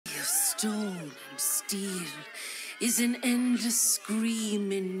stone and steel is an endless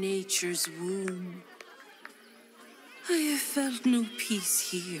scream in nature's womb. I have felt no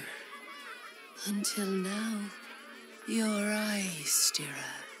peace here, until now. Your eyes,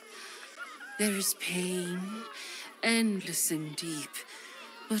 Stira. There is pain, endless and deep,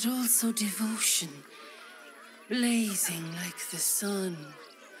 but also devotion, blazing like the sun.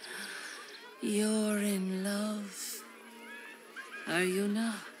 You're in love, are you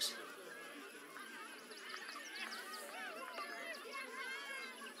not?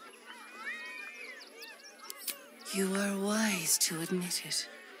 You are wise to admit it.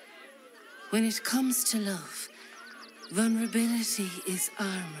 When it comes to love, vulnerability is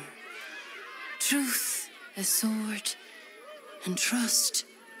armor, truth a sword, and trust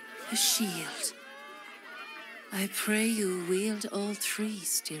a shield. I pray you wield all three,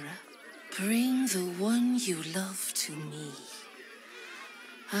 Stira. Bring the one you love to me.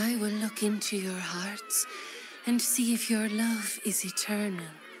 I will look into your hearts and see if your love is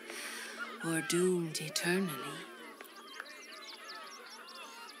eternal or doomed eternally.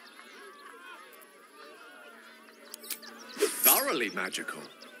 Thoroughly magical.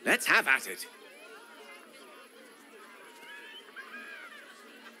 Let's have at it.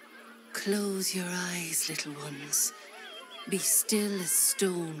 Close your eyes, little ones. Be still as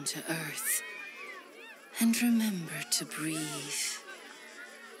stone to earth. And remember to breathe.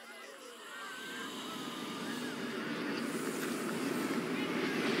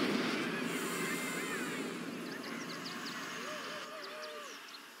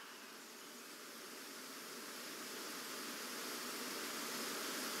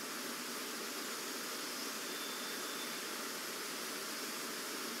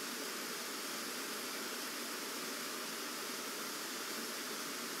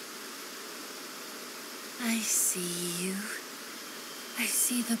 I see you. I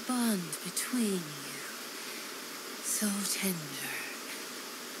see the bond between you. So tender,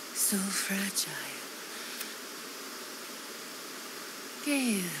 so fragile.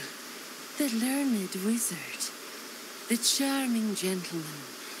 Gale, the learned wizard, the charming gentleman,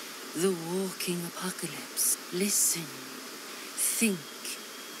 the walking apocalypse. Listen, think.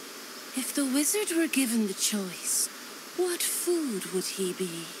 If the wizard were given the choice, what food would he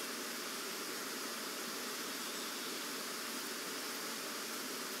be?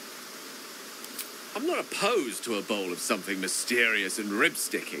 I'm not opposed to a bowl of something mysterious and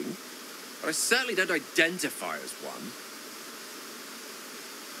rib-sticking, but I certainly don't identify as one.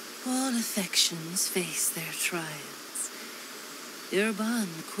 All affections face their trials. Your bond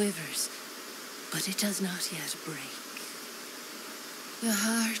quivers, but it does not yet break. The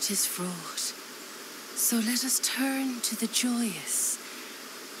heart is fraught, so let us turn to the joyous.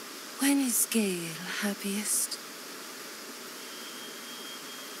 When is Gale happiest?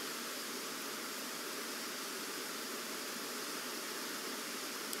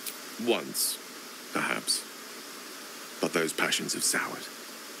 Once, perhaps. But those passions have soured.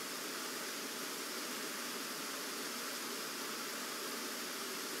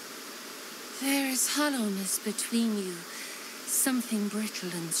 There is hollowness between you, something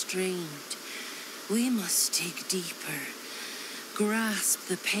brittle and strained. We must dig deeper, grasp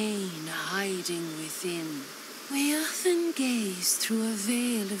the pain hiding within. We often gaze through a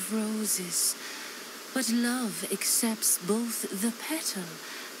veil of roses, but love accepts both the petal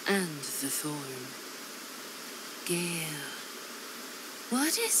and the thorn. Gale,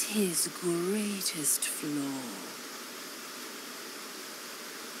 what is his greatest flaw?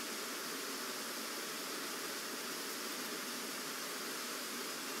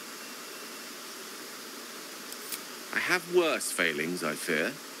 I have worse failings, I fear.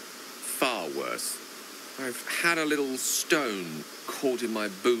 Far worse. I've had a little stone caught in my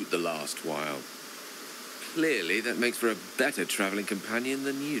boot the last while. Clearly, that makes for a better travelling companion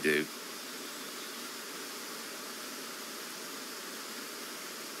than you do.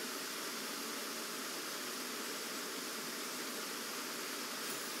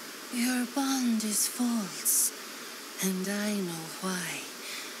 Your bond is false, and I know why.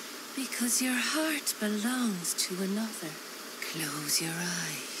 Because your heart belongs to another. Close your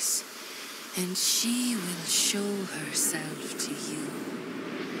eyes, and she will show herself to you.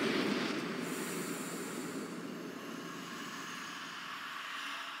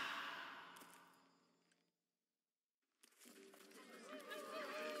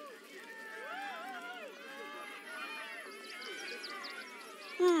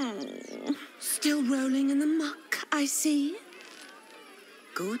 Still rolling in the muck, I see.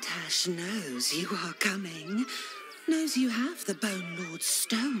 Gortash knows you are coming, knows you have the Bone Lord's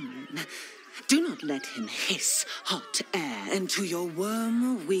stone. Do not let him hiss hot air into your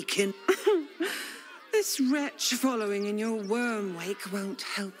worm weaken. This wretch following in your worm wake won't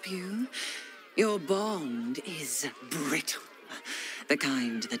help you. Your bond is brittle, the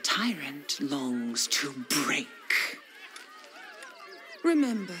kind the tyrant longs to break.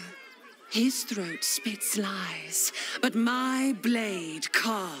 Remember, his throat spits lies, but my blade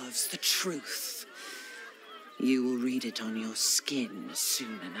carves the truth. You will read it on your skin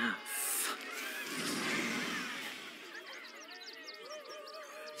soon enough.